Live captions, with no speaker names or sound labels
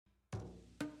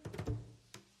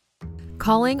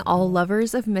Calling all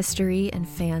lovers of mystery and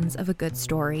fans of a good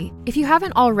story. If you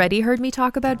haven't already heard me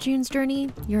talk about June's Journey,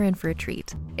 you're in for a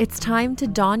treat. It's time to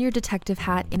don your detective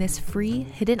hat in this free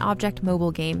hidden object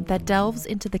mobile game that delves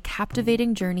into the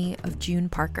captivating journey of June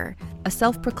Parker, a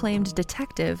self-proclaimed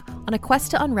detective on a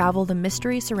quest to unravel the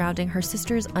mystery surrounding her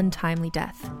sister's untimely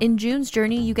death. In June's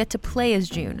Journey, you get to play as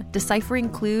June, deciphering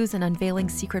clues and unveiling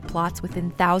secret plots within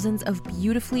thousands of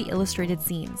beautifully illustrated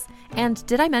scenes. And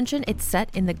did I mention it's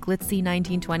set in the glitzy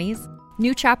 1920s?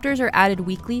 New chapters are added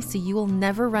weekly, so you will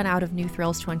never run out of new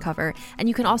thrills to uncover, and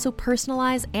you can also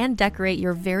personalize and decorate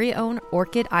your very own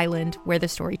Orchid Island where the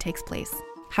story takes place.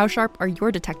 How sharp are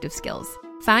your detective skills?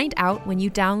 Find out when you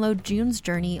download June's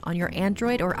Journey on your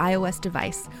Android or iOS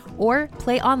device, or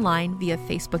play online via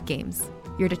Facebook Games.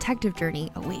 Your detective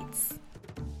journey awaits.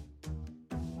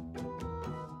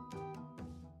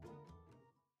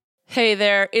 Hey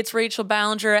there, it's Rachel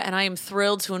Ballinger, and I am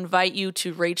thrilled to invite you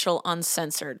to Rachel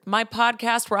Uncensored, my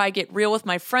podcast where I get real with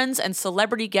my friends and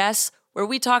celebrity guests, where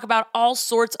we talk about all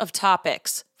sorts of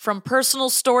topics. From personal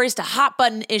stories to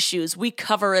hot-button issues, we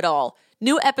cover it all.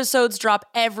 New episodes drop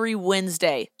every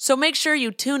Wednesday, so make sure you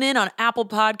tune in on Apple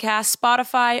Podcasts,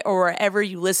 Spotify, or wherever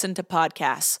you listen to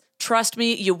podcasts. Trust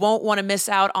me, you won't want to miss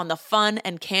out on the fun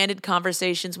and candid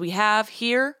conversations we have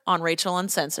here on Rachel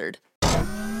Uncensored.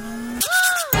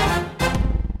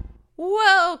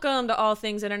 Welcome to All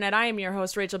Things Internet. I am your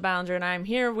host, Rachel Ballinger, and I'm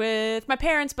here with my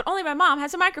parents, but only my mom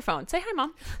has a microphone. Say hi,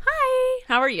 Mom. Hi.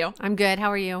 How are you? I'm good. How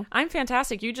are you? I'm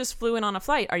fantastic. You just flew in on a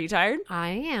flight. Are you tired? I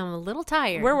am a little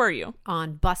tired. Where were you?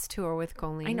 On bus tour with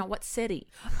Colleen. I know. What city?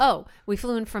 Oh, we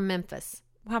flew in from Memphis.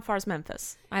 How far is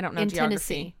Memphis? I don't know in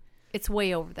geography. Tennessee. It's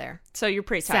way over there. So you're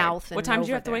pretty tired. South. What time did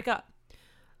you have to wake up?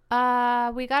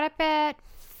 We got up at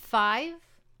 5.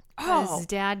 Oh. His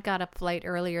dad got up flight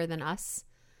earlier than us.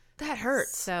 That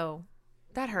hurts. So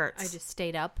that hurts. I just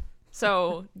stayed up.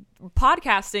 So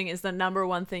podcasting is the number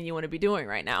one thing you want to be doing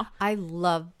right now. I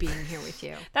love being here with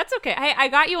you. That's okay. I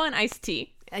got you an iced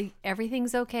tea.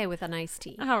 Everything's okay with an iced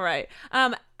tea. All right.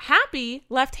 Happy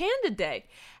Left-Handed Day.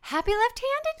 Happy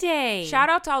Left-Handed Day.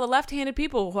 Shout out to all the left-handed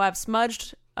people who have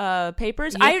smudged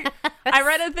papers. Yes. I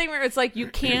read a thing where it's like you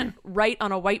can't write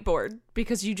on a whiteboard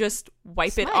because you just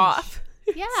wipe it off.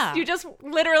 Yeah. You just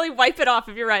literally wipe it off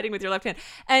if you're writing with your left hand.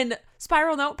 And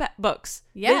spiral notebooks.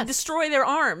 Yes. They destroy their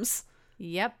arms.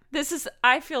 Yep.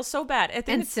 I feel so bad. I think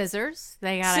and scissors.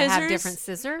 They gotta have different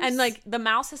scissors. And like the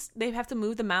mouse, they have to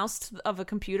move the mouse of a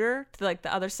computer to like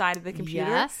the other side of the computer.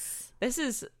 Yes. This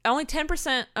is only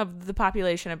 10% of the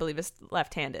population, I believe, is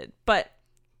left-handed. But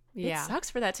it sucks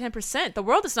for that 10%. The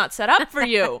world is not set up for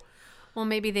you. Well,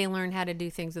 maybe they learned how to do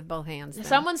things with both hands. Then.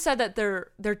 Someone said that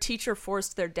their teacher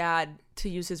forced their dad to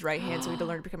use his right hand so he had to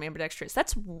learn to become ambidextrous.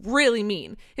 That's really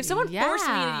mean. If someone forced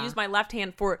me to use my left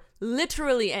hand for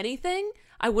literally anything,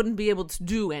 I wouldn't be able to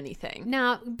do anything.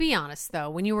 Now, be honest, though.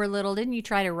 When you were little, didn't you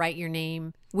try to write your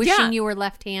name wishing you were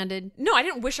left-handed? No, I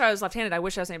didn't wish I was left-handed. I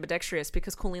wish I was ambidextrous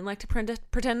because Colleen liked to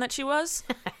pretend that she was.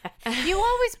 You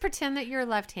always pretend that you're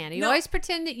left-handed. You always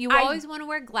pretend that you always want to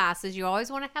wear glasses. You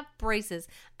always want to have braces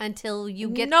until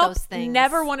you get those things.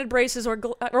 Never wanted braces or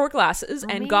glasses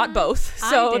and got both.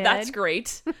 So that's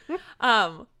great.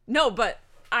 No, but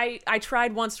I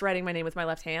tried once writing my name with my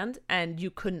left hand and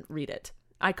you couldn't read it.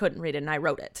 I couldn't read it and I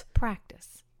wrote it.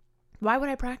 Practice. Why would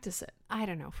I practice it? I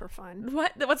don't know, for fun.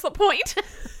 What's the point?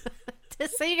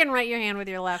 Just so you can write your hand with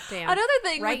your left hand. Another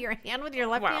thing. Write your hand with your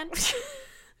left hand?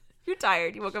 You're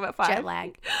tired. You woke up at 5. Jet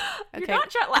lag. You're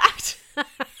not jet lagged.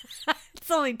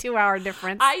 It's only 2-hour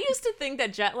difference. I used to think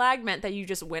that jet lag meant that you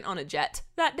just went on a jet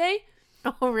that day.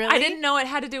 Oh, really? I didn't know it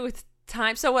had to do with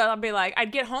time. So I'd be like,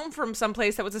 I'd get home from some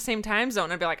place that was the same time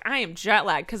zone. I'd be like, I am jet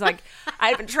lagged because like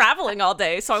I'd been traveling all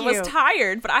day, so I was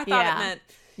tired. But I thought it meant,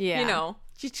 you know,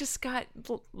 you just got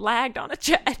lagged on a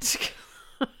jet.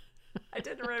 I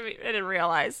didn't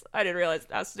realize it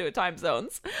has to do with time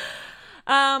zones.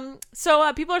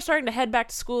 So people are starting to head back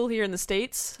to school here in the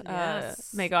States.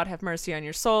 Yes. May God have mercy on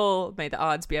your soul. May the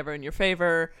odds be ever in your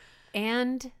favor.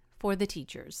 And for the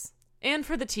teachers. And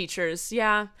for the teachers,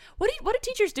 yeah. What do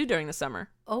teachers do during the summer?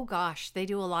 Oh gosh, they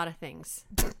do a lot of things.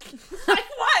 Like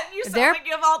what? You sound like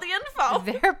you have all the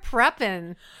info. They're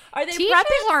prepping. Are they Teachers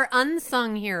prepping? are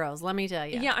unsung heroes, let me tell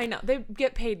you. Yeah, I know. They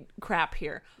get paid crap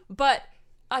here. But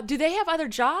do they have other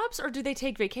jobs or do they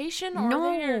take vacation? Or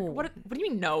no. What do you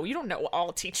mean no? You don't know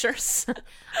all teachers.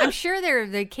 I'm sure their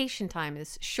vacation time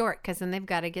is short because then they've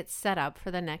got to get set up for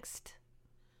the next...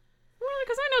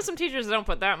 Because I know some teachers that don't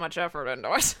put that much effort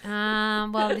into it.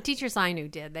 Well, the teachers I knew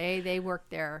did. They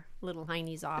worked their little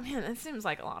heinies off. Man, that seems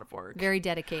like a lot of work. Very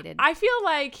dedicated. I feel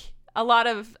like a lot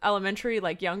of elementary,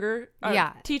 like younger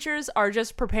teachers are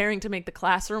just preparing to make the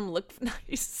classroom look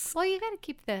nice. Well, you got to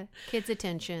keep the kids'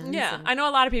 attention. Yeah. I know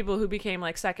a lot of people who became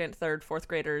like 2nd, 3rd, 4th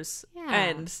graders,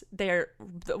 and they're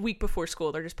the week before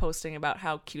school, they're just posting about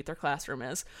how cute their classroom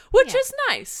is, which is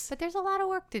nice. But there's a lot of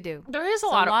work to do. There is a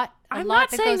lot. I'm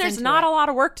not saying there's not a lot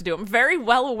of work to do. I'm very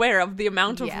well aware of the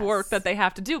amount of work that they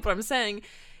have to do, but I'm saying,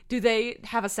 do they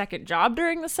have a second job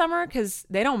during the summer? Because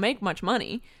they don't make much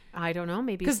money. I don't know.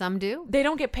 Maybe some do. They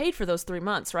don't get paid for those 3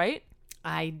 months, right?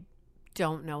 I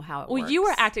don't know how it works. Well, you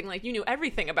were acting like you knew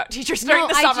everything about teachers during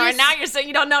the summer, and now you're saying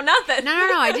you don't know nothing. No.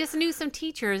 I just knew some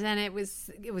teachers, and it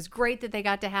was great that they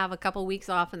got to have a couple weeks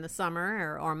off in the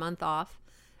summer or a month off.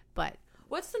 But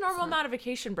what's the normal amount of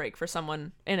vacation break for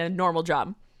someone in a normal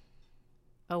job?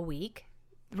 A week.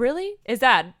 Really? Is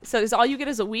that so? Is all you get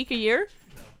is a week a year?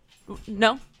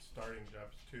 No. Starting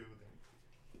jobs too.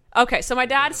 Okay, so my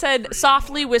dad said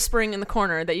softly whispering in the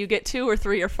corner that you get 2 or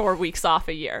 3 or 4 weeks off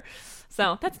a year.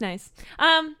 So that's nice.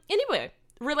 Anyway,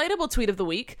 relatable tweet of the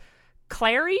week.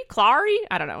 Clary?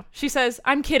 I don't know. She says,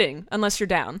 "I'm kidding, unless you're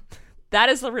down." That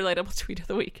is the relatable tweet of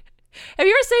the week. Have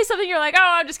you ever say something you're like, "Oh,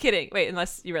 I'm just kidding"? Wait,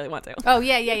 unless you really want to. Oh,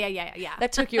 yeah.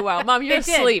 That took you a while. Mom, you're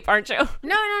asleep, aren't you?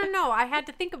 No. I had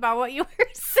to think about what you were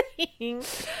saying.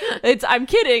 It's "I'm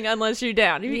kidding, unless you're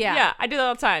down." Yeah, I do that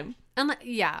all the time.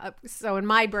 So in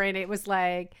my brain, it was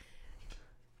like,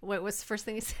 what was the first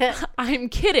thing you said? "I'm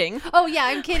kidding." Oh yeah,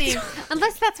 I'm kidding.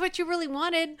 Unless that's what you really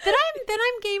wanted, then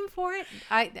I'm game for it.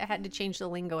 I had to change the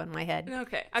lingo in my head.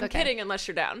 Okay, I'm kidding unless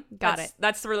you're down. Got it.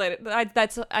 That's the related.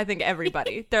 That's I think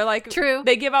everybody. They're like true.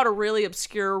 They give out a really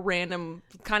obscure, random,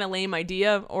 kind of lame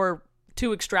idea or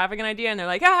too extravagant idea, and they're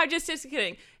like, "I'm just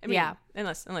kidding." I mean,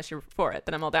 unless you're for it,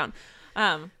 then I'm all down.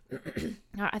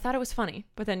 I thought it was funny,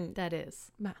 but then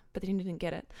but then you didn't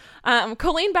get it.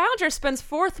 Colleen Ballinger spends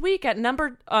 4th week at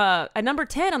number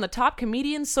 10 on the top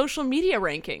comedian social media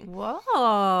ranking.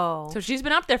 Whoa! So she's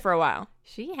been up there for a while.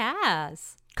 She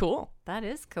has. Cool. That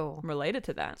is cool. I'm related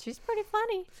to that. She's pretty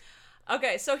funny.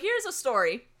 Okay, so here's a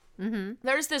story. Mm-hmm.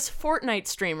 There's this Fortnite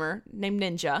streamer named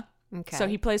Ninja. Okay. So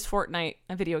he plays Fortnite,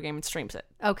 a video game, and streams it.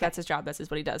 Okay. That's his job. That's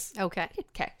what he does. Okay.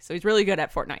 So he's really good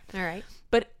at Fortnite. All right.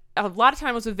 But a lot of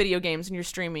times with video games and you're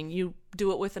streaming, you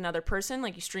do it with another person.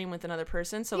 Like you stream with another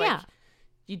person. So like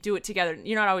you do it together.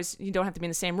 You're not always, you don't have to be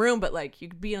in the same room, but like you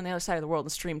could be on the other side of the world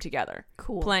and stream together.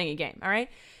 Cool. Playing a game. All right.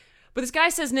 But this guy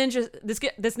says this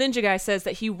ninja guy says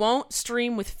that he won't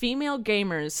stream with female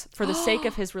gamers for the sake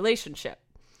of his relationship.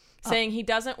 Saying he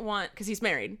doesn't want, because he's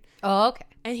married. Oh, okay.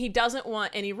 And he doesn't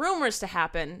want any rumors to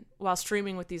happen while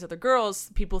streaming with these other girls,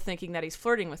 people thinking that he's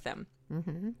flirting with them.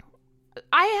 Mm-hmm.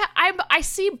 I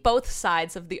see both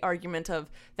sides of the argument of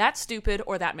that's stupid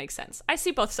or that makes sense. I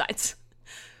see both sides.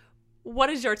 What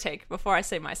is your take before I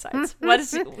say my sides?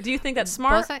 Do you think that's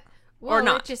smart or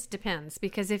not? It just depends,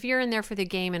 because if you're in there for the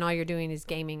game and all you're doing is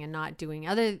gaming and not doing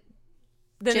other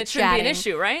then it shouldn't be an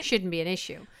issue, right? Shouldn't be an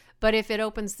issue. But if it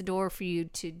opens the door for you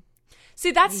to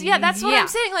see, that's what I'm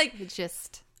saying. Like, it's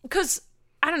just because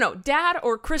I don't know, Dad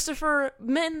or Christopher,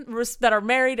 men that are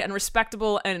married and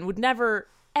respectable and would never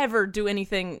ever do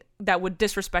anything that would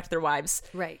disrespect their wives.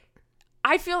 Right.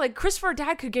 I feel like Christopher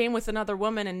Dad could game with another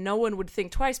woman and no one would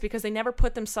think twice because they never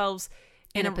put themselves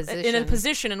in a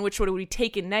position in which it would be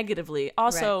taken negatively.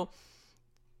 Also,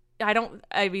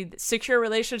 right. Secure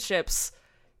relationships,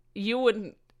 you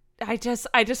wouldn't. I just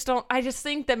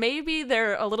think that maybe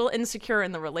they're a little insecure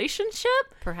in the relationship.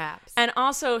 Perhaps. And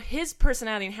also his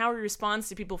personality and how he responds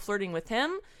to people flirting with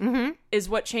him is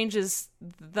what changes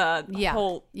the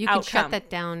whole You outcome. can shut that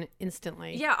down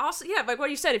instantly. Yeah, also, like what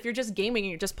you said, if you're just gaming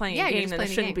and you're just playing a game, then it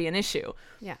shouldn't be an issue.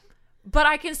 Yeah. But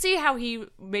I can see how he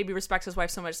maybe respects his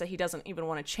wife so much that he doesn't even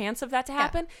want a chance of that to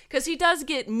happen. Because he does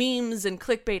get memes and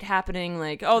clickbait happening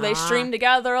like, oh, they stream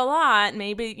together a lot.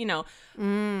 Maybe, you know.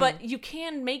 But you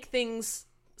can make things...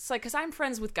 It's like, because I'm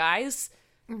friends with guys,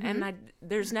 and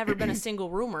there's never been a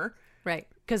single rumor. Right.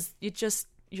 Because it's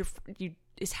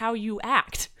how you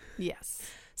act. Yes.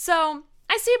 So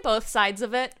I see both sides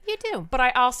of it. You do. But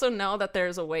I also know that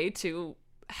there's a way to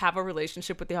have a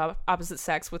relationship with the opposite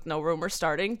sex with no rumor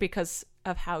starting because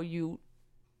of how your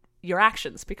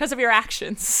actions.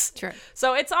 True.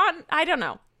 So it's on, I don't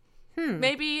know.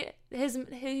 Maybe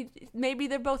maybe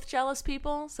they're both jealous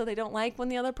people, so they don't like when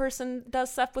the other person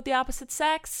does stuff with the opposite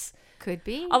sex. Could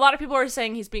be. A lot of people are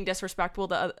saying he's being disrespectful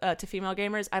to female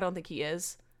gamers. I don't think he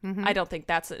is. I don't think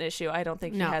that's an issue. I don't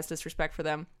think he has disrespect for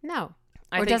them. No.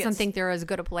 Or doesn't think they're as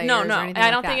good a player. No. Or anything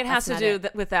I don't like think it has That's to do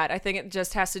with that. I think it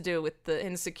just has to do with the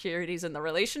insecurities in the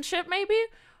relationship, maybe.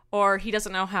 Or he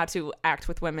doesn't know how to act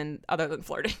with women other than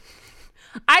flirting.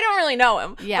 I don't really know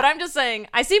him. Yeah. But I'm just saying,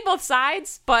 I see both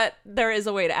sides, but there is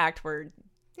a way to act where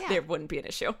there wouldn't be an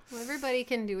issue. Well, everybody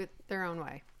can do it their own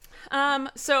way.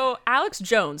 So Alex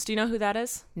Jones, do you know who that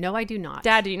is? No, I do not.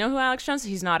 Dad, do you know who Alex Jones is?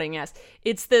 He's nodding yes.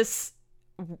 It's this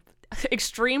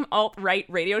extreme alt-right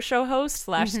radio show host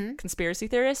 / conspiracy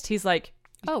theorist. He's like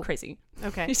crazy.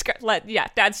 Okay.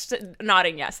 Dad's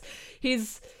nodding yes.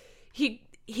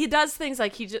 He does things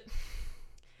like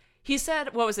he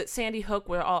said, what was it, Sandy Hook,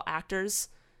 we're all actors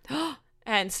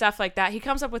and stuff like that. He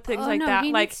comes up with things like that.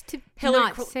 He like needs to Hillary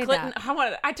not say Clinton.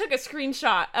 that. I took a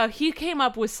screenshot. He came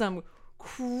up with some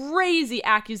crazy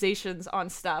accusations on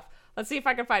stuff. Let's see if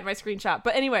I can find my screenshot.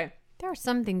 But anyway. There are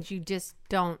some things you just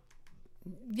don't.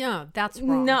 Yeah, that's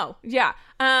wrong. No. Yeah.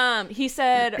 He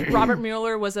said Robert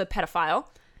Mueller was a pedophile.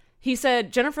 He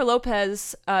said Jennifer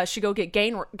Lopez should go get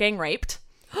gang raped.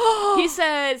 He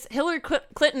says Hillary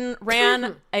Clinton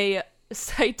ran a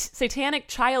satanic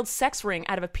child sex ring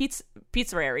out of a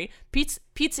pizzeria.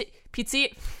 Pizza.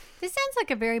 This sounds like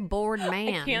a very bored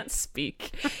man. I can't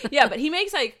speak. Yeah, but he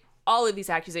makes like all of these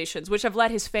accusations, which have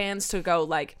led his fans to go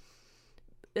like,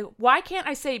 why can't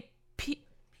I say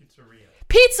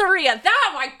Pizzeria.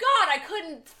 Oh my God, I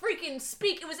couldn't freaking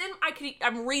speak. It was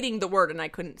I'm reading the word and I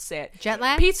couldn't say it.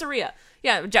 Jetlag? Pizzeria.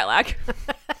 Yeah, jet lag.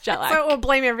 Jet lag. So we'll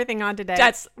blame everything on today.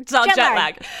 It's all jet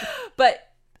lag. But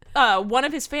one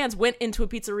of his fans went into a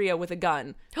pizzeria with a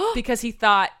gun because he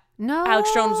thought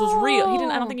Alex Jones was real.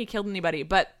 I don't think he killed anybody,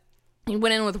 but he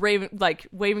went in with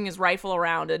waving his rifle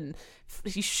around and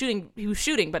he was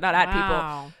shooting, but not at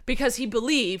people because he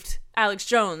believed Alex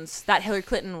Jones that Hillary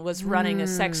Clinton was running a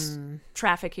sex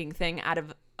trafficking thing out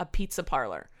of a pizza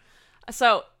parlor.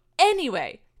 So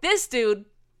anyway, this dude,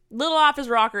 little off his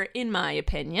rocker, in my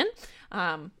opinion.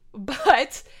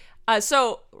 But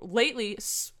so lately,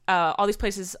 all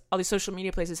these social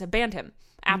media places have banned him.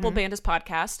 Apple banned his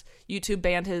podcast. YouTube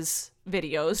banned his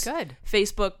videos. Good.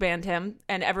 Facebook banned him,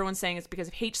 and everyone's saying it's because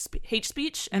of hate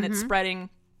speech, and it's spreading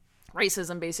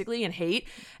racism basically and hate,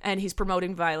 and he's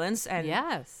promoting violence, and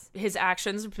his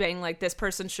actions being like this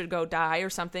person should go die or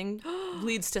something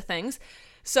leads to things.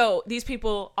 So these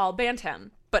people all banned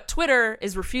him, but Twitter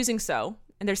is refusing so,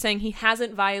 and they're saying he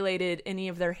hasn't violated any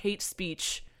of their hate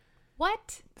speech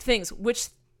things, which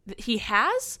he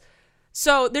has.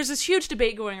 So there's this huge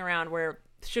debate going around where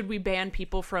should we ban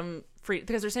people from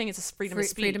because they're saying it's a freedom of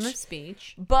speech. Freedom of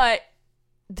speech. But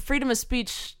the freedom of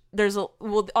speech,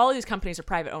 all of these companies are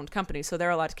private owned companies, so they're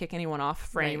allowed to kick anyone off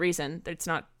for any reason. It's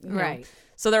not right.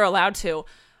 So they're allowed to.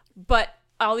 But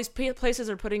all these places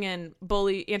are putting in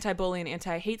anti-bully and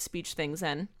anti-hate speech things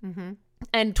in. Mm-hmm.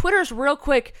 And Twitter's real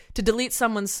quick to delete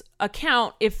someone's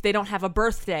account if they don't have a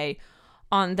birthday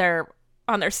on their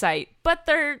site. But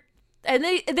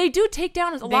they do take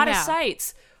down a lot of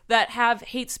sites that have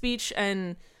hate speech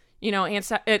and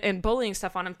and bullying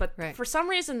stuff on them. But for some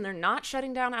reason, they're not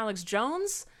shutting down Alex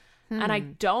Jones. And I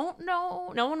don't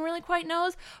know. No one really quite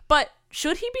knows. But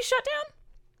should he be shut down?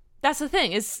 That's the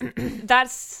thing.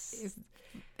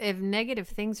 If negative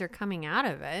things are coming out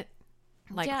of it,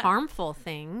 like harmful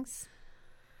things.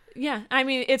 Yeah, I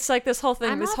mean, it's like this whole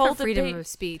thing. I'm this all whole for freedom of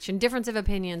speech and difference of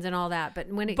opinions and all that. But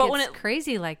when it gets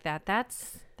crazy like that,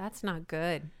 that's not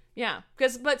good. Yeah,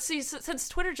 but see, since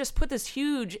Twitter just put this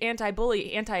huge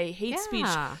anti-bully, anti-hate speech,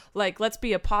 like let's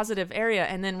be a positive area,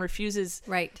 and then refuses,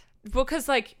 because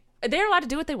like they're allowed to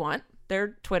do what they want.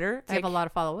 They're Twitter. They have a lot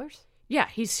of followers. Yeah,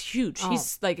 he's huge. Oh.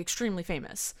 He's like extremely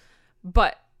famous,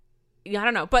 but I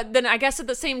don't know. But then I guess at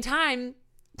the same time,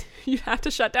 you have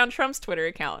to shut down Trump's Twitter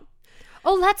account.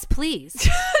 Oh, let's please.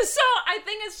 So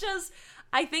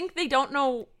I think they don't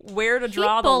know where to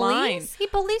draw the line. He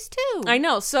bullies too. I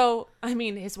know. So, I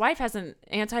mean, his wife has an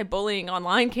anti-bullying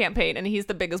online campaign, and he's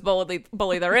the biggest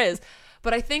bully there is.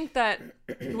 But I think that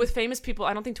with famous people,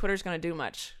 I don't think Twitter's going to do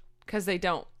much because I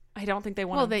don't think they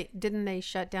want to. Well, didn't they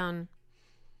shut down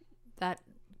that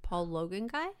Paul Logan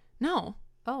guy? No.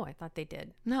 Oh, I thought they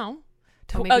did. No.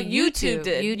 YouTube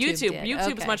did.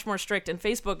 YouTube is much more strict, and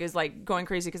Facebook is like going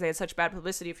crazy because they had such bad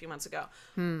publicity a few months ago.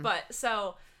 But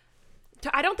so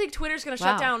I don't think Twitter's going to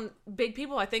shut down big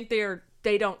people. I think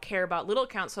they don't care about little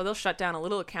accounts, so they'll shut down a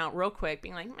little account real quick,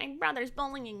 being like, my brother's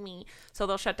bullying me. So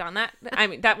they'll shut down that. I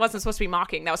mean, that wasn't supposed to be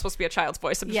mocking. That was supposed to be a child's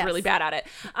voice. I'm just really bad at it.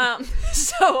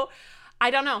 So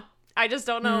I don't know. I just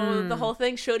don't know the whole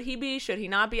thing. Should he be? Should he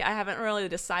not be? I haven't really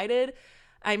decided.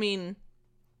 I mean,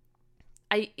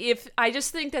 I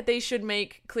just think that they should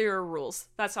make clearer rules.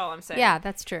 That's all I'm saying. Yeah,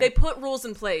 that's true. They put rules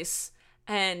in place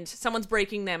and someone's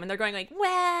breaking them and they're going like,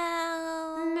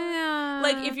 well, no.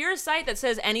 Like if you're a site that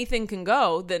says anything can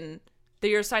go, then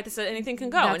you're a site that says anything can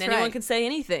go and anyone can say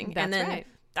anything. That's and then right.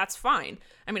 that's fine.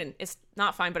 I mean, it's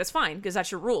not fine, but it's fine because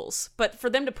that's your rules. But for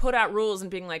them to put out rules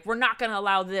and being like, we're not going to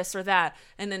allow this or that,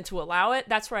 and then to allow it,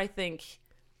 that's where I think.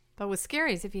 But what's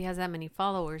scary is if he has that many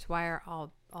followers, why are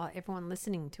all everyone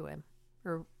listening to him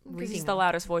or reading? Because he's the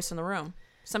loudest voice in the room.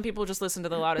 Some people just listen to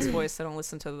the loudest voice. They don't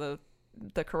listen to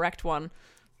the correct one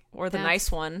or the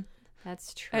nice one.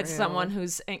 That's true. It's someone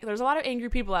who's there's a lot of angry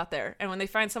people out there, and when they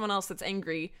find someone else that's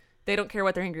angry, they don't care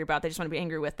what they're angry about. They just want to be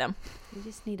angry with them. They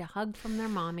just need a hug from their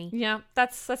mommy. Yeah,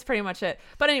 that's pretty much it.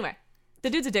 But anyway, the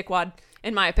dude's a dickwad,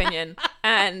 in my opinion,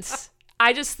 and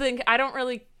I just think I don't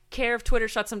really care if Twitter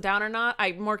shuts him down or not.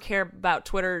 I more care about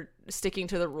Twitter sticking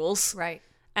to the rules, right,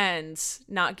 and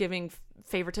not giving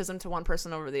favoritism to one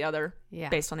person over the other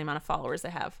based on the amount of followers they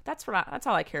have. That's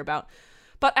all I care about.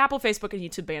 But Apple, Facebook, and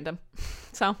YouTube banned him,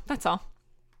 so that's all.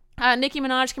 Nicki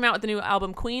Minaj came out with the new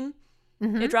album Queen.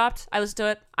 Mm-hmm. It dropped. I listened to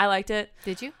it. I liked it.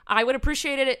 Did you? I would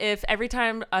appreciate it if every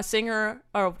time a singer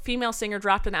or a female singer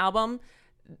dropped an album,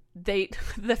 the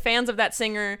fans of that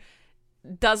singer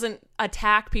doesn't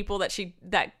attack people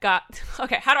that got.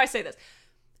 Okay, how do I say this?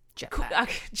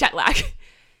 Jetlag.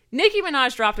 Nicki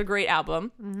Minaj dropped a great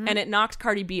album, and it knocked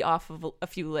Cardi B off of a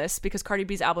few lists because Cardi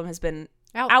B's album has been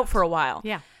out for a while.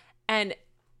 Yeah. And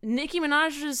Nicki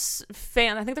Minaj's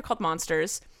fans, I think they're called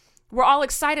Monsters, were all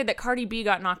excited that Cardi B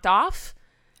got knocked off.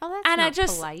 Oh, that's not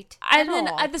polite. And then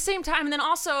at the same time, and then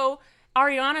also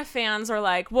Ariana fans are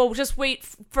like, well, just wait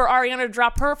for Ariana to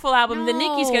drop her full album, then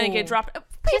Nicki's going to get dropped.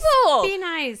 People, just be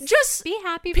nice. Just be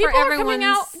happy for everyone.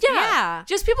 Yeah.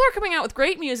 Just people are coming out with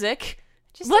great music.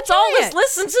 Let's always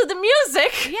listen to the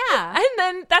music. Yeah. And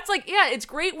then that's like, yeah, it's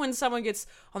great when someone gets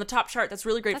on the top chart. That's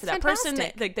really great for that person.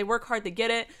 They work hard, they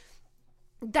get it.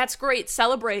 That's great.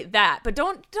 Celebrate that. But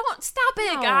don't stop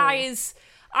it, guys.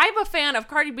 I'm a fan of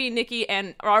Cardi B, Nicki,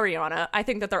 and Ariana. I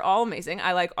think that they're all amazing.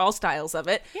 I like all styles of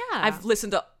it. Yeah. I've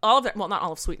listened to all of it. Well, not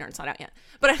all of Sweetener. It's not out yet.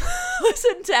 But I've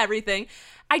listened to everything.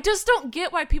 I just don't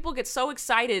get why people get so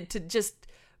excited to just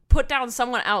put down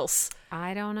someone else.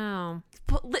 I don't know.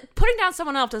 Putting down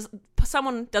someone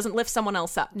doesn't lift someone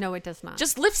else up. No, it does not.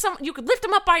 Just you could lift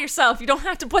them up by yourself. You don't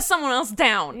have to put someone else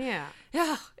down. Yeah.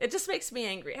 Yeah, it just makes me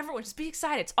angry. Everyone just be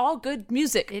excited. It's all good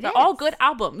music. They're all good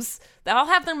albums. They all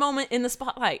have their moment in the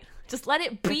spotlight. Just let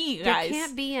it be, guys. There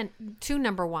can't be two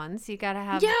number ones. You got to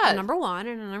have a number one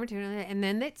and a number two, and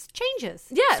then it changes.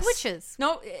 Yes. Switches.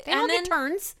 No, they all get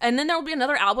turns. And then there will be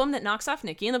another album that knocks off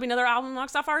Nicki, and there'll be another album that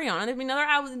knocks off Ariana. There'll be another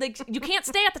album. You can't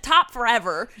stay at the top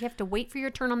forever. You have to wait for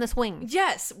your turn on the swing.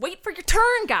 Yes, wait for your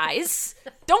turn, guys.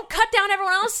 Don't cut down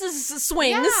everyone else's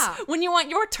swings when you want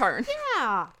your turn.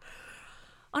 Yeah.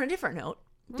 On a different note,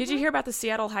 did you hear about the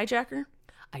Seattle hijacker?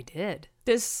 I did.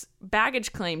 This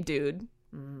baggage claim dude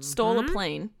stole a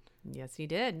plane. Yes, he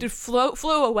did. Dude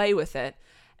flew away with it.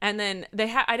 And then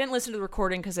I didn't listen to the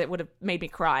recording because it would have made me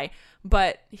cry.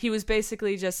 But he was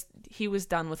basically he was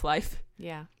done with life.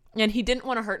 Yeah. And he didn't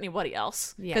want to hurt anybody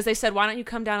else. Because they said, why don't you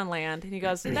come down and land? And he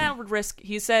goes, that would risk.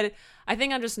 He said, I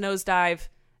think I'll just nosedive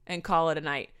and call it a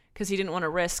night. Because he didn't want to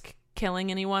risk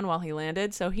killing anyone while he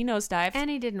landed, so he nosedived. And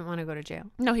he didn't want to go to jail.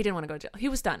 No, he didn't want to go to jail. He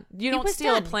was done. You don't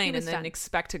steal a plane and then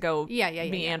expect to go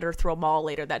meander through a mall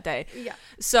later that day. Yeah.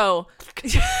 So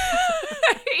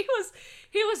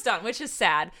he was done, which is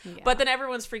sad. Yeah. But then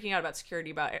everyone's freaking out about security,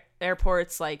 about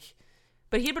airports.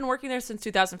 But he'd been working there since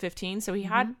 2015, so it'd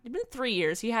been 3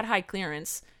 years. He had high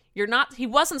clearance. He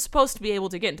wasn't supposed to be able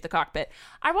to get into the cockpit.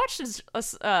 I watched his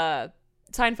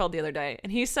Seinfeld the other day,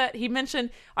 and he mentioned,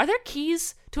 are there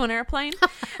keys to an airplane? And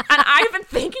I've been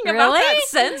thinking about that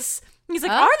since. He's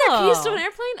like, are there keys to an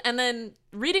airplane? And then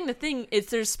reading the thing,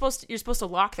 you're supposed to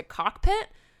lock the cockpit.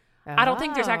 I don't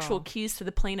think there's actual keys to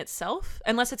the plane itself,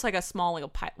 unless it's like a small,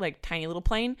 tiny little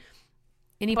plane.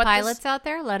 Any pilots out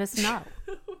there? Let us know.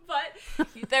 But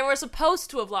they were supposed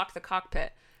to have locked the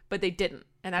cockpit, but they didn't,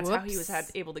 and that's how he was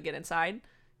able to get inside,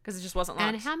 because it just wasn't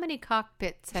locked. And how many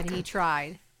cockpits had he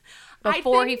tried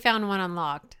before he found one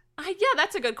unlocked? Yeah,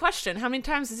 that's a good question. How many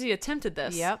times has he attempted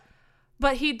this? Yep.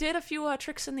 But he did a few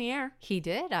tricks in the air. He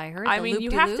did. I heard.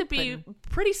 You have to be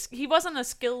pretty. He wasn't a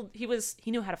skilled. He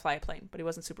knew how to fly a plane, but he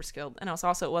wasn't super skilled. And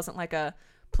it wasn't like a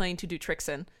plane to do tricks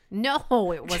in.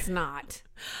 No, it was not.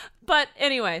 But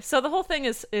anyway, so the whole thing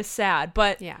is sad.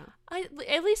 But yeah,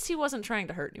 at least he wasn't trying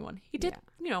to hurt anyone. He did,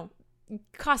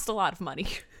 cost a lot of money.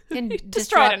 And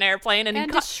destroyed an airplane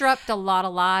and disrupt a lot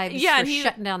for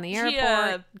shutting down the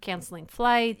airport, canceling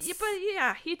flights. Yeah, but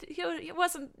he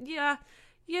wasn't. Yeah,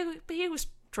 but he was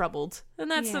troubled, and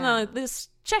that's this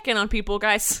check in on people,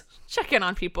 guys. Check in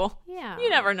on people. Yeah, you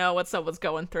never know what someone's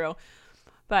going through.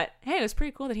 But hey, it was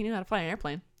pretty cool that he knew how to fly an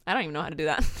airplane. I don't even know how to do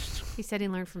that. He said he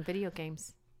learned from video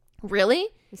games. Really?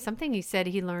 Something he said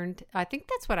he learned. I think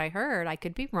that's what I heard. I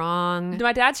could be wrong.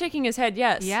 My dad's shaking his head,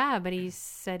 yes. Yeah, but he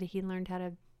said he learned how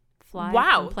to fly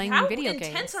wow. from playing how video games.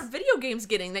 How intense are video games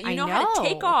getting that you know know how to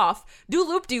take off, do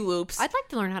loop-de-loops? I'd like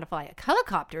to learn how to fly a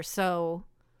helicopter, so...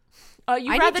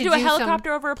 You'd rather do a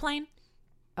helicopter over a plane?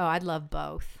 Oh, I'd love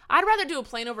both. I'd rather do a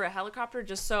plane over a helicopter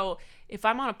just so if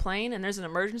I'm on a plane and there's an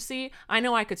emergency, I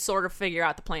know I could sort of figure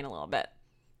out the plane a little bit.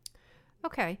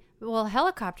 Okay. Well, a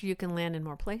helicopter, you can land in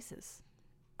more places.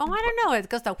 Oh, I don't know. It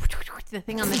goes the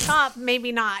thing on the top.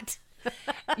 Maybe not.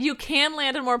 You can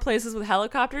land in more places with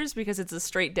helicopters because it's a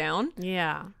straight down.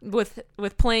 Yeah. With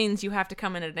planes, you have to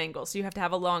come in at an angle. So you have to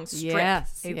have a long strip.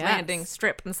 Yes. Landing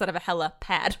strip instead of a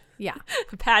helipad. Yeah.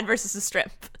 A pad versus a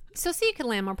strip. So you can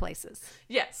land more places.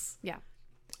 Yes. Yeah.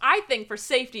 I think for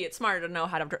safety, it's smarter to know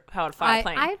how to fly a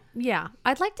plane.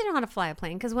 I'd like to know how to fly a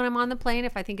plane because when I'm on the plane,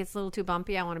 if I think it's a little too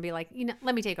bumpy, I want to be like,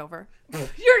 let me take over.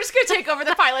 You're just going to take over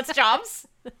the pilot's jobs.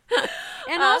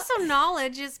 And also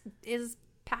knowledge is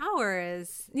power,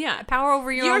 power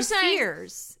over your own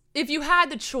fears. If you had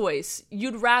the choice,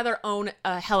 you'd rather own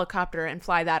a helicopter and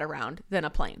fly that around than a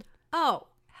plane. Oh,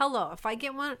 hello. If I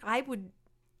get one, I would.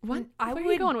 Where are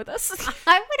you going with this?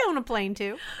 I would own a plane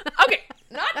too. Okay,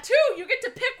 not two. You get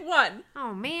to pick one.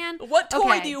 Oh man. What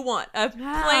toy do you want? A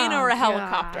plane or a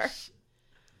helicopter?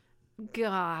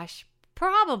 Gosh,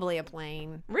 probably a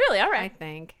plane. Really? All right. I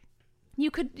think.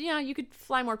 You could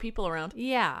fly more people around.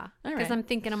 Yeah. All Because right. I'm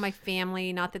thinking of my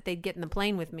family, not that they'd get in the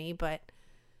plane with me, but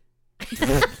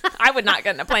I would not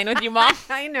get in a plane with you, Mom.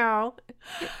 I know.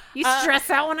 You stress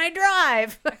out when I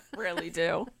drive. I really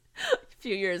do. A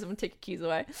few years, I'm gonna take your keys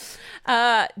away.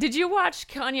 Did you watch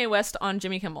Kanye West on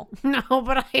Jimmy Kimmel? No,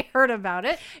 but I heard about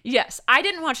it. Yes, I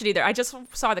didn't watch it either. I just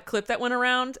saw the clip that went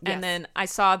around, and then I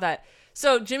saw that.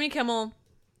 So Jimmy Kimmel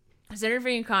is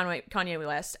interviewing Kanye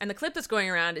West, and the clip that's going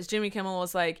around is Jimmy Kimmel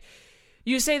was like,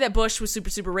 "You say that Bush was super,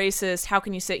 super racist. How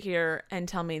can you sit here and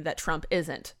tell me that Trump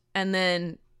isn't?" And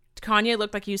then Kanye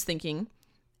looked like he was thinking.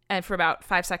 And for about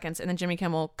 5 seconds, and then Jimmy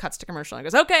Kimmel cuts to commercial and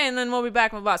goes, okay, and then we'll be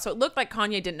back, blah, blah, blah. So it looked like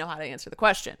Kanye didn't know how to answer the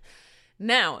question.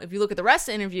 Now, if you look at the rest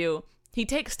of the interview, he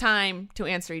takes time to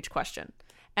answer each question.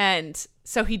 And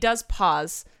so he does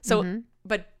pause. So,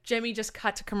 but Jimmy just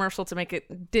cut to commercial to make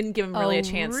it, didn't give him really a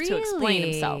chance to explain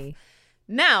himself.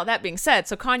 Now, that being said,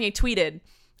 so Kanye tweeted,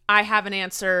 I have an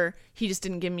answer. He just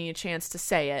didn't give me a chance to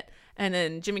say it. And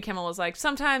then Jimmy Kimmel was like,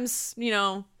 sometimes, he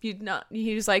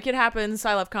was like, it happens.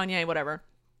 I love Kanye, whatever.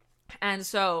 And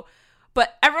so,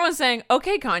 but everyone's saying,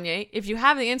 okay, Kanye, if you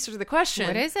have the answer to the question.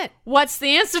 What is it? What's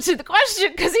the answer to the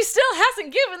question? Because he still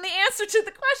hasn't given the answer to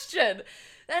the question.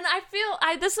 And I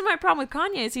feel, this is my problem with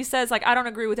Kanye, is he says, like, I don't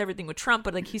agree with everything with Trump,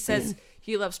 but like he says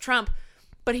he loves Trump,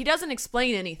 but he doesn't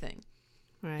explain anything.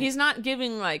 Right. He's not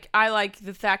giving like, I like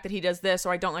the fact that he does this,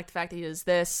 or I don't like the fact that he does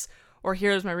this, or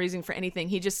here's my reason for anything.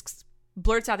 He just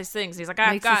blurts out these things. He's like,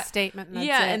 I've got a statement. And that's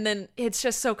it. And then it's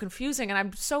just so confusing, and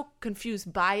I'm so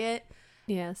confused by it.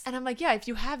 Yes. And I'm like, yeah, if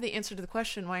you have the answer to the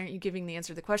question, why aren't you giving the answer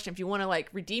to the question? If you want to like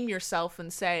redeem yourself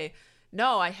and say,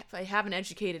 no, I have an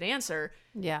educated answer.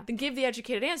 Yeah. Then give the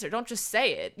educated answer. Don't just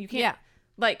say it. You can't. Yeah.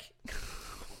 Like,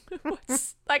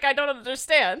 like I don't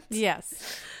understand.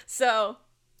 Yes. So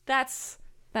that's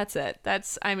it.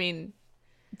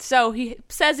 So he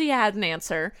says he had an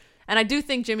answer. And I do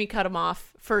think Jimmy cut him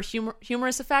off for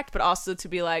humorous effect, but also to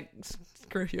be like,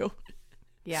 screw you.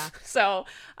 Yeah. So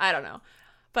I don't know.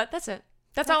 But that's it.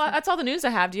 That's all the news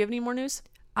I have. Do you have any more news?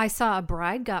 I saw a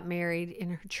bride got married in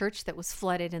her church that was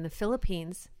flooded in the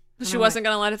Philippines. She wasn't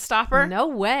going to let it stop her? No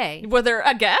way. Were there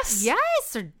a guest?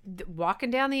 Yes. Walking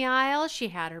down the aisle. She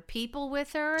had her people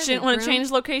with her. She didn't want to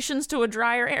change locations to a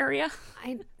drier area?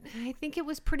 I think it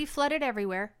was pretty flooded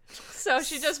everywhere. So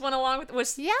she just went along with it.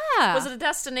 Was it a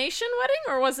destination wedding,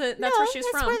 or was it that's where she's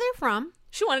from? That's where they're from.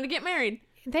 She wanted to get married.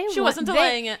 She wasn't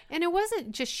delaying it. And it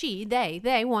wasn't just she.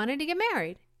 They wanted to get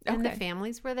married. Okay. And the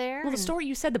families were there. Well, the story,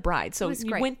 you said the bride, so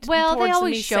you went well, towards they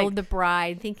always showed the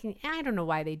bride, thinking, I don't know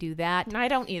why they do that. I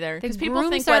don't either, because people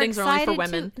think weddings are only for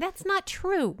women. That's not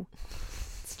true.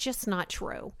 It's just not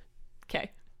true.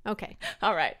 Okay.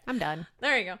 All right. I'm done.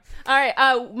 There you go. All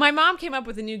right. My mom came up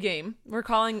with a new game. We're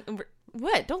calling...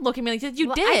 What? Don't look at me like that.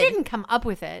 You did. I didn't come up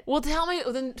with it. Well, tell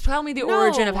me the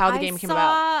origin of how the game came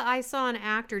about. I saw an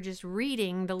actor just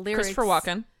reading the lyrics.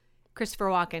 Christopher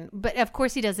Walken. But of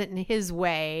course he does it in his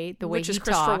way, the way he talks. Which is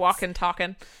Christopher Walken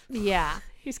talking. Yeah.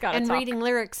 He's got and reading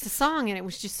lyrics to song, and it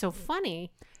was just so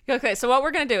funny. Okay, so what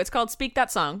we're going to do, it's called Speak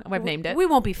That Song. I've named it. We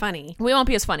won't be funny. We won't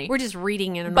be as funny. We're just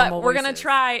reading in a but normal we're going to voices.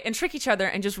 try and trick each other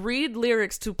and just read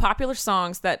lyrics to popular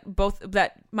songs that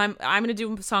I'm going to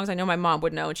do songs I know my mom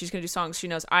would know, and she's going to do songs she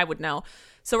knows I would know.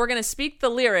 So we're going to speak the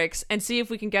lyrics and see if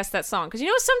we can guess that song. Because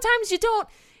sometimes you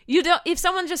don't, if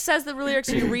someone just says the lyrics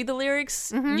and you read the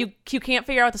lyrics, you can't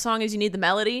figure out what the song is, you need the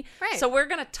melody. Right. So we're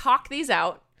going to talk these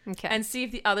out. Okay. And see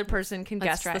if the other person can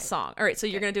guess the song. All right, so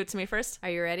you're going to do it to me first? Are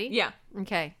you ready? Yeah.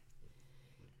 Okay.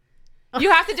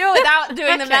 You have to do it without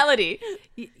doing the melody.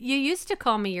 You used to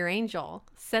call me your angel.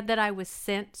 Said that I was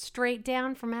sent straight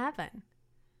down from heaven.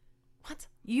 What?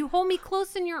 You hold me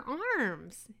close in your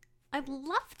arms. I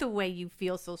love the way you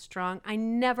feel so strong. I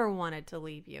never wanted to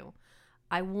leave you.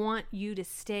 I want you to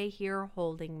stay here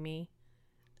holding me.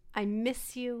 I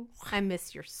miss you. I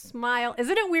miss your smile.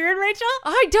 Isn't it weird, Rachel?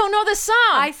 I don't know the song.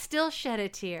 I still shed a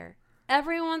tear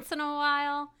every once in a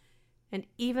while. And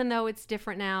even though it's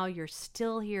different now, you're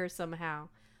still here somehow.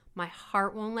 My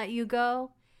heart won't let you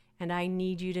go. And I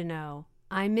need you to know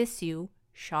I miss you.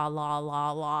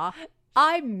 Sha-la-la-la.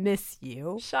 I miss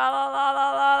you.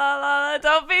 Sha-la-la-la-la-la-la.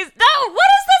 Don't be... No! What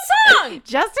is the song?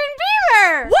 Justin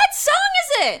Bieber. What song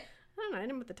is it? I don't know. I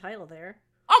didn't put the title there.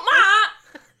 Oh, Ma!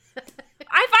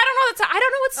 I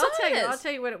don't know what song it is. I'll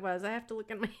tell you what it was. I have to look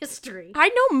in my history. I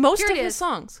know most Here of it his is.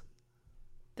 songs.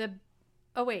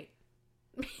 Oh, wait.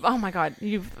 Oh, my God.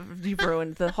 You've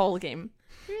ruined the whole game.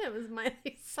 Yeah, it was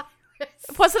Miley Cyrus.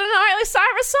 Was it a Miley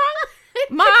Cyrus song?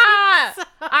 Ma! So.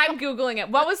 I'm Googling it.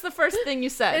 What was the first thing you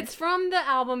said? It's from the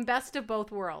album Best of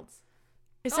Both Worlds.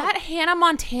 Is that Hannah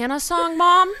Montana song,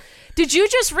 Mom? Did you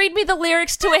just read me the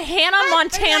lyrics to a Hannah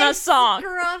Montana song? I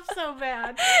screw up so bad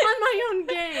on my own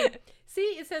game.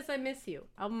 See, it says I miss you.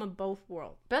 Album of both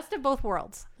worlds. Best of both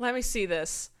worlds. Let me see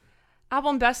this.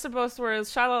 Album Best of Both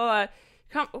Worlds. Sha-la-la.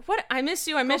 What? I miss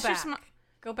you. I miss your smile.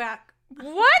 Go back.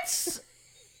 What?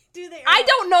 Do they? I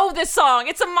don't know this song.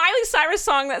 It's a Miley Cyrus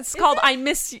song that's called I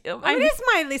Miss You. What is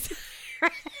Miley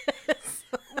Cyrus?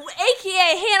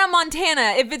 AKA Hannah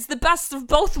Montana, if it's the best of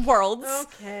both worlds.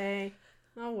 Okay.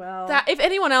 Oh, well. If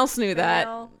anyone else knew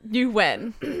that, you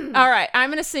win. All right, I'm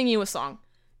going to sing you a song.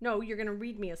 No, you're going to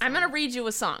read me a song. I'm going to read you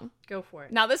a song. Go for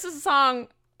it. Now, this is a song,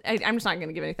 I'm just not going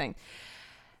to give anything.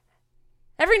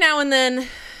 Every now and then,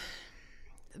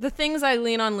 the things I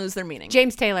lean on lose their meaning.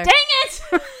 James Taylor. Dang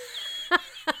it!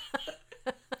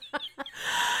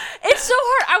 It's so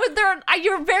hard.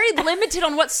 You're very limited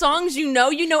on what songs you know.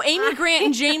 You know Amy Grant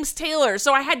and James Taylor,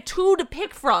 so I had two to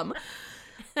pick from.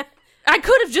 I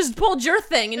could have just pulled your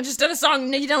thing and just done a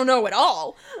song you don't know at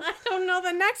all. I don't know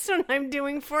the next one I'm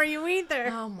doing for you either.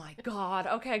 Oh my God.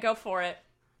 Okay, go for it.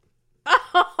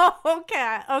 Oh,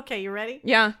 okay. Okay, you ready?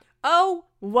 Yeah. Oh,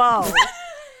 whoa.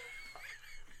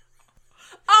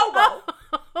 Oh, whoa.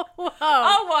 Oh, whoa.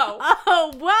 Oh, whoa.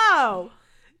 Oh, whoa.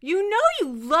 You know you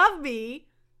love me.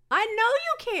 I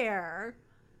know you care.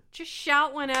 Just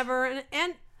shout whenever,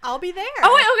 and I'll be there.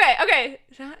 Oh, wait, okay.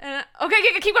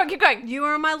 Okay, keep going. You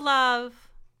are my love.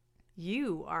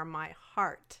 You are my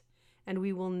heart. And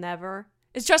we will never,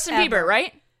 It's Justin ever, Bieber,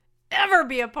 right? ever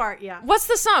be apart. Yeah. What's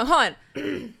the song? Hold on.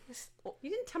 You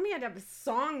didn't tell me I'd have a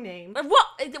song name.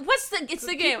 It's the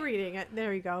Keep game. reading it.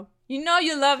 There you go. You know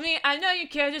you love me. I know you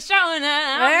care. Just showing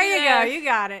out. There you go. You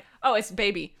got it. Oh, it's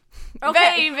Baby.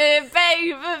 Okay. Baby.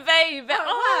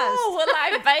 Oh, well,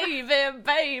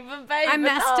 baby. I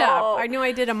messed up. I knew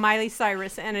I did a Miley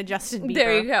Cyrus and a Justin Bieber.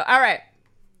 There you go. All right.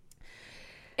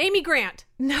 Amy Grant.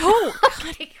 No.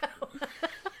 Okay, go.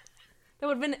 That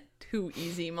would have been too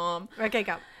easy, Mom. Okay,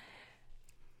 go.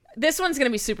 This one's going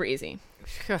to be super easy.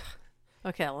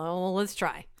 Okay, well, let's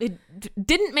try. It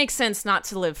didn't make sense not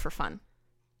to live for fun.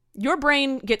 Your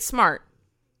brain gets smart,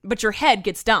 but your head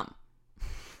gets dumb.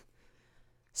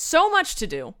 So much to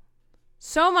do.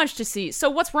 So much to see. So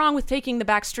what's wrong with taking the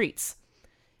back streets?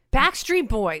 Backstreet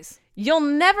Boys. You'll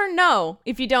never know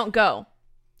if you don't go.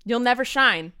 You'll never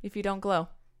shine if you don't glow.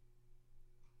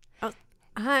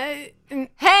 Hey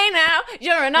now,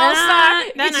 you're an all-star.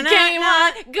 Get your game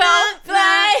on, go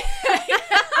play.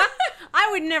 I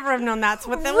would never have known that's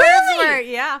what the Really? words were.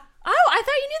 Yeah. Oh, I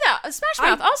thought you knew that. Smash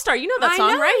Mouth, All-Star. You know that song,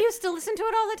 I know. right? I used to listen to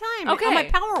it all the time. Okay. On my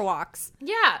power walks.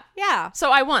 Yeah. Yeah.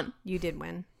 So I won. You did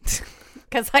win.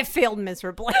 Because I failed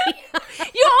miserably.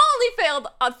 You only failed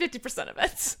on 50% of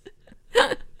it.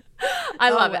 I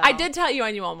love it. I did tell you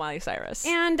I knew all Miley Cyrus.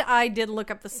 And I did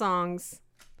look up the songs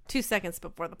 2 seconds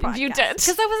before the podcast. You did.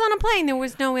 Because I was on a plane. There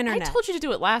was no internet. I told you to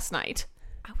do it last night.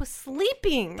 I was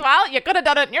sleeping. Well, you could have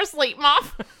done it in your sleep,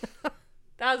 Mom.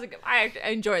 That was a good. I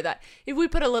enjoyed that. If we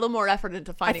put a little more effort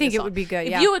into finding, I think a it song. would be good.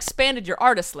 If Yeah. you expanded your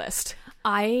artist list,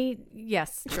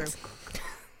 Yes, true. it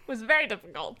was very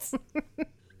difficult.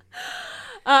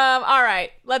 All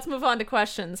right, let's move on to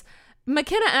questions.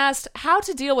 McKenna asked how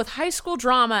to deal with high school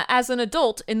drama as an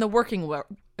adult in the working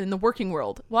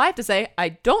world. Well, I have to say, I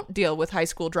don't deal with high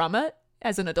school drama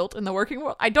as an adult in the working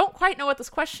world. I don't quite know what this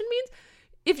question means.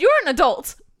 If you're an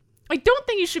adult, I don't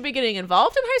think you should be getting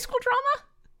involved in high school drama.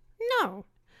 No.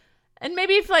 And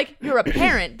maybe if, like, you're a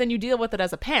parent, then you deal with it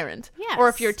as a parent. Yes. Or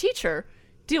if you're a teacher,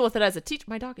 deal with it as a teacher.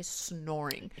 My dog is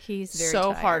snoring. He's very so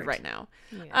tired. hard right now.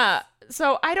 Yes.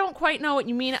 So I don't quite know what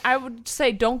you mean. I would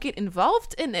say don't get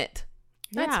involved in it.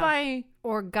 That's Yeah. why.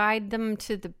 Or guide them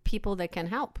to the people that can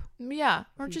help. Yeah.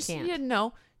 Or You just, can't.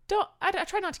 don't. I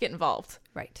try not to get involved.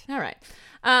 Right. All right.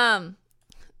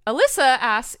 Alyssa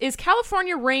asks, is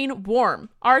California rain warm?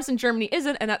 Ours in Germany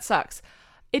isn't, and that sucks.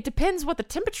 It depends what the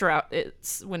temperature out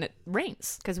is when it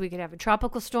rains. Because we could have a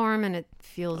tropical storm and it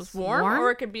feels It's warm, or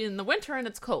it could be in the winter and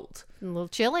it's cold. a little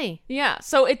chilly. Yeah,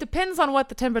 so it depends on what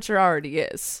the temperature already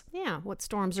is. Yeah, what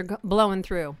storms are blowing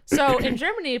through. So in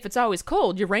Germany, if it's always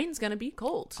cold, your rain's going to be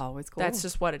cold. Always cold. That's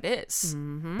just what it is.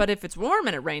 Mm-hmm. But if it's warm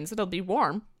and it rains, it'll be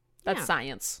warm. That's Yeah.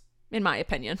 science, in my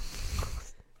opinion.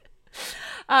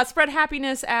 Spread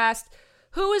Happiness asked,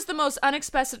 who is the most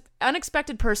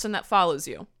unexpected person that follows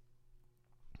you?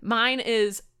 Mine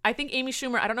is, I think Amy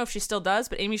Schumer. I don't know if she still does,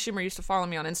 but Amy Schumer used to follow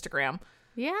me on Instagram.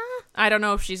 Yeah. I don't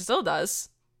know if she still does,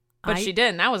 but she did,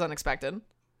 and that was unexpected.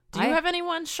 Do you have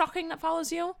anyone shocking that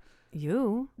follows you?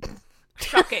 You.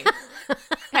 Shocking.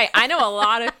 Hey, I know a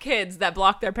lot of kids that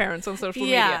block their parents on social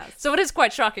media, Yes. so it is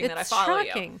quite shocking that I follow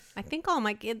shocking. you. I think all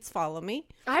my kids follow me.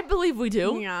 I believe we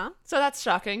do. Yeah. So that's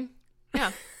shocking.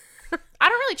 Yeah. I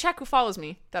don't really check who follows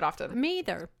me that often. Me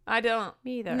either. I don't.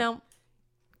 Me either. No.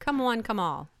 Come one, come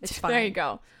all. It's fine. There you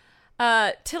go.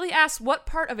 Tilly asks, what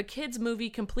part of a kid's movie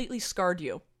completely scarred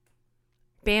you?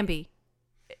 Bambi.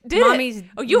 Did Mommy's- it?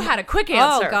 Oh, you had a quick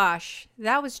answer. Oh, gosh.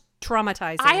 That was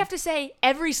traumatizing. I have to say,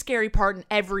 every scary part in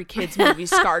every kid's movie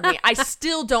scarred me. I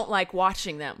still don't like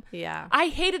watching them. Yeah. I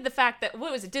hated the fact that,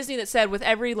 what was it, Disney that said, with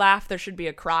every laugh, there should be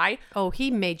a cry. Oh, he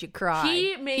made you cry.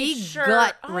 He made sure.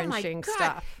 gut-wrenching Oh my God.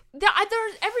 stuff.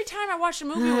 There's every time I watch a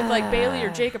movie with like Bailey or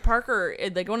Jacob Parker,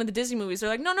 like one of the Disney movies, they're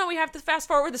like, no, we have to fast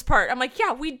forward this part. I'm like,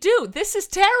 yeah, we do. This is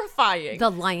terrifying. The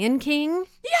Lion King?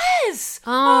 Yes.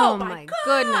 Oh, my my God.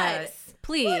 goodness.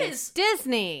 Please. What is-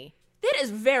 Disney. That is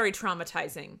very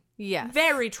traumatizing. Yes.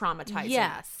 Very traumatizing.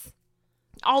 Yes.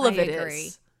 All of I it is.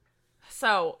 agree.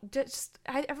 So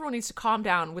everyone needs to calm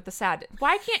down with the sad.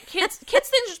 Why can't kids things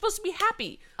are supposed to be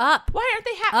happy? Up. Why aren't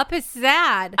they happy? Up is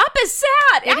sad. Up is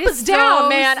sad. It Up is is down, so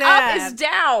man. sad. Up is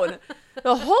down.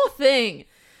 The whole thing.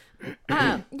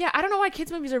 Yeah, I don't know why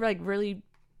kids' movies are like really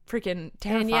freaking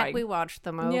terrifying. And yet we watch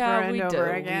them over yeah, and we over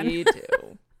do. again. We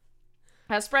do.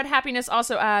 Spread Happiness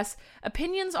also asks,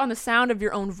 opinions on the sound of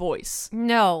your own voice.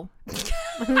 No.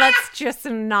 Let's just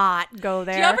not go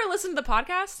there. Do you ever listen to the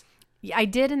podcast? Yeah, I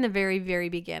did in the very, very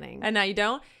beginning. And now you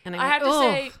don't? And I have to "Ugh."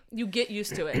 say, you get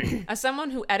used to it. As someone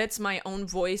who edits my own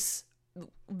voice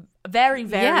very,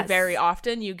 very, Yes. very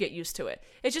often, you get used to it.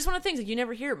 It's just one of the things that you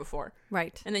never hear before.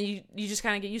 Right. And then you just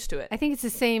kind of get used to it. I think it's the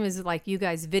same as like you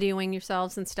guys videoing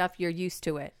yourselves and stuff. You're used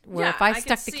to it. Where Yeah, if I I can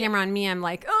stuck the see camera on me, I'm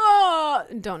like, oh,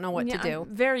 don't know what to do.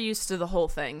 I'm very used to the whole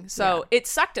thing. So it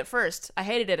sucked at first. I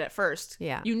hated it at first.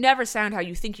 Yeah. You never sound how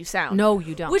you think you sound. No,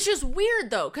 you don't. Which is weird,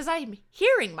 though, because I'm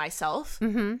hearing myself.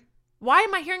 Mm-hmm. Why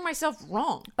am I hearing myself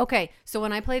wrong? Okay, so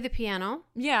when I play the piano,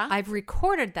 Yeah. I've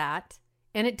recorded that,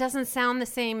 and it doesn't sound the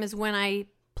same as when I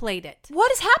played it.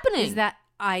 What is happening? Is that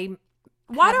I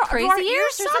Why have do crazy our ears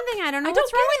ears or suck? something? I don't know I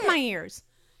what's don't wrong get with it. my ears.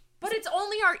 But it's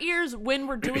only our ears when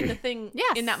we're doing the thing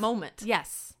Yes. in that moment.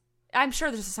 Yes, I'm sure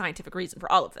there's a scientific reason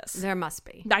for all of this. there must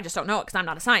be. I just don't know it because I'm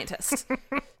not a scientist.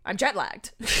 I'm jet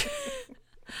lagged.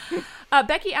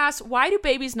 Becky asks, why do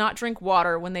babies not drink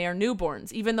water when they are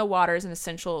newborns, even though water is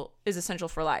essential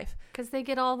for life? Because they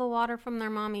get all the water from their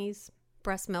mommy's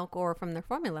breast milk or from their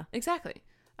formula. Exactly.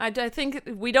 I think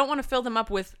we don't want to fill them up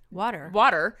with Water.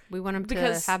 water. We want them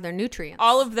Because to have their nutrients.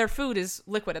 All of their food is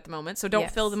liquid at the moment, so don't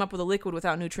Yes. fill them up with a liquid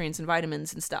without nutrients and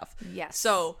vitamins and stuff. Yes.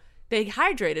 So they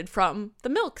hydrated from the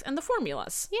milk and the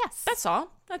formulas. Yes. That's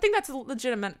all. I think that's a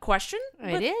legitimate question.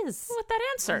 It is. With that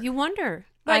answer. You wonder.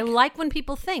 Like- I like when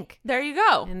people think. There you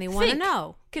go. And they wanna Think.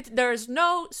 know. There's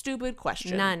no stupid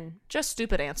question. None. Just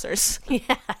stupid answers.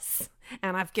 Yes.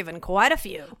 And I've given quite a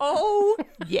few. Oh,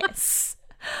 yes.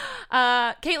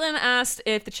 Caitlin asked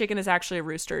if the chicken is actually a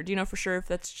rooster. Do you know for sure if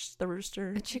that's just the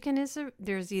rooster? A chicken is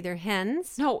there's either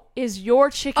hens. No, is your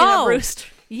chicken a rooster?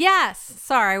 Yes.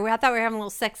 Sorry. I thought we were having a little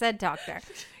sex ed talk there.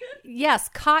 Yes.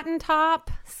 Cotton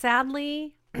Top,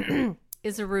 sadly,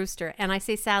 is a rooster. And I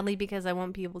say sadly because I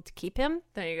won't be able to keep him.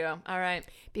 There you go. All right.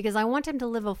 Because I want him to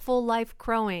live a full life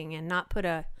crowing and not put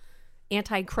a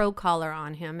anti-crow collar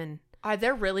on him, and Are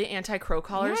there really anti-crow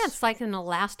collars? yeah, it's like an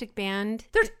elastic band.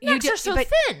 Their necks are so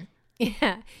thin.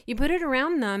 Yeah, you put it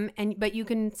around them, but you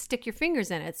can stick your fingers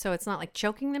in it, so it's not like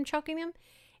choking them.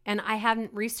 And I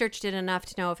haven't researched it enough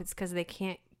to know if it's because they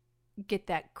can't get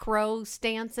that crow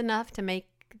stance enough to make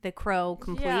the crow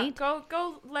complete. Yeah,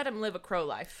 go let them live a crow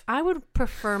life. I would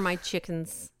prefer my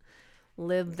chickens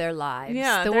live their lives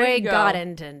the way you go. God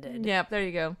intended. Yeah, there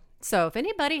you go. So if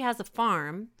anybody has a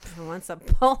farm and wants a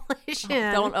Polish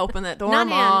hen, Don't open that door, not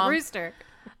Mom. hen, rooster.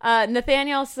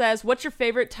 Nathaniel says, what's your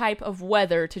favorite type of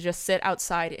weather to just sit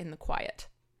outside in the quiet?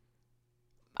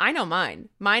 I know mine.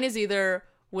 Mine is either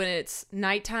when it's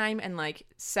nighttime and like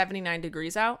 79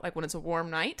 degrees out, like when it's a warm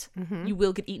night, you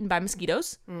will get eaten by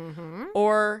mosquitoes,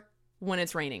 or when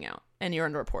it's raining out and you're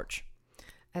under a porch.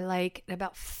 I like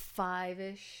about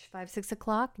 6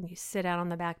 o'clock, and you sit out on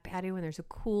the back patio and there's a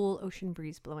cool ocean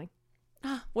breeze blowing.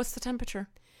 What's the temperature?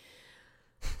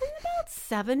 About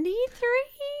 73.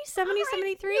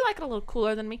 You like it a little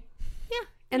cooler than me. Yeah.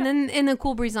 And then the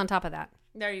cool breeze on top of that.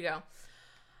 There you go.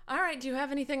 All right. Do you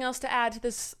have anything else to add to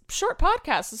this short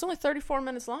podcast? It's only 34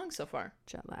 minutes long so far.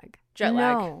 Jetlag. Jetlag.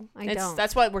 No, I don't.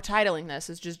 That's what we're titling this.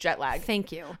 Is just Jetlag.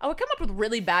 Thank you. I would come up with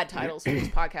really bad titles for these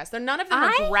podcasts. None of them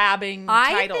are grabbing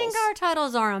titles. I think our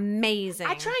titles are amazing.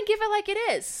 I try and give it like it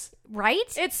is.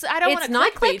 Right? I don't want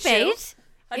to clickbait you.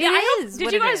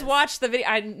 Did you guys watch the video?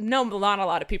 I know not a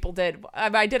lot of people did.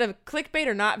 I did a clickbait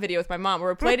or not video with my mom where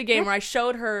we played a game where I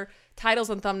showed her titles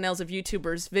and thumbnails of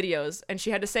YouTubers' videos, and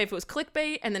she had to say if it was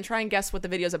clickbait and then try and guess what the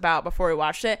video's about before we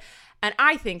watched it. And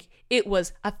I think it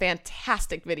was a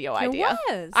fantastic video idea.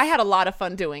 It was. I had a lot of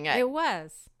fun doing it. It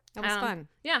was. It was fun.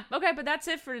 Yeah. Okay, but that's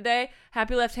it for today.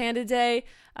 Happy Left-Handed Day.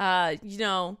 Like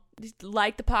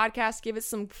the podcast, give it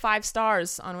some 5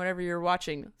 stars on whatever you're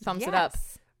watching. Thumbs it up.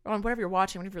 Or on whatever you're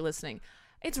watching, whatever you're listening.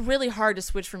 It's really hard to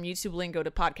switch from YouTube lingo to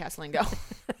podcast lingo.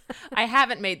 I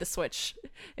haven't made the switch.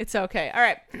 It's okay. All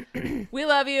right. We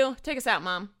love you. Take us out,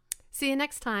 Mom. See you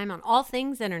next time on All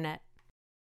Things Internet.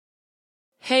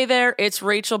 Hey there, it's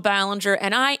Rachel Ballinger,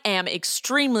 and I am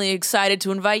extremely excited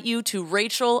to invite you to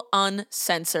Rachel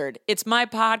Uncensored. It's my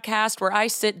podcast where I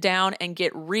sit down and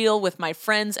get real with my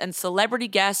friends and celebrity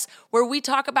guests, where we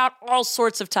talk about all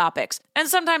sorts of topics. And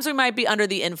sometimes we might be under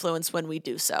the influence when we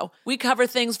do so. We cover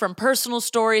things from personal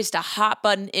stories to hot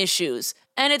button issues.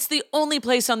 And it's the only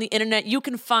place on the internet you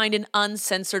can find an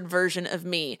uncensored version of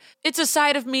me. It's a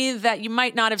side of me that you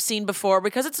might not have seen before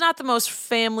because it's not the most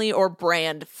family or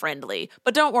brand friendly.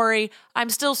 But don't worry, I'm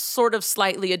still sort of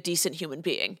slightly a decent human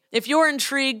being. If you're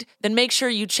intrigued, then make sure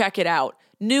you check it out.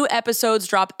 New episodes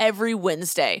drop every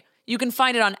Wednesday. You can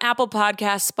find it on Apple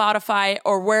Podcasts, Spotify,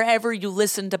 or wherever you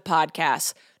listen to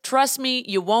podcasts. Trust me,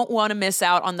 you won't want to miss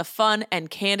out on the fun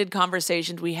and candid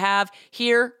conversations we have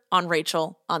here on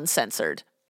Rachel Uncensored.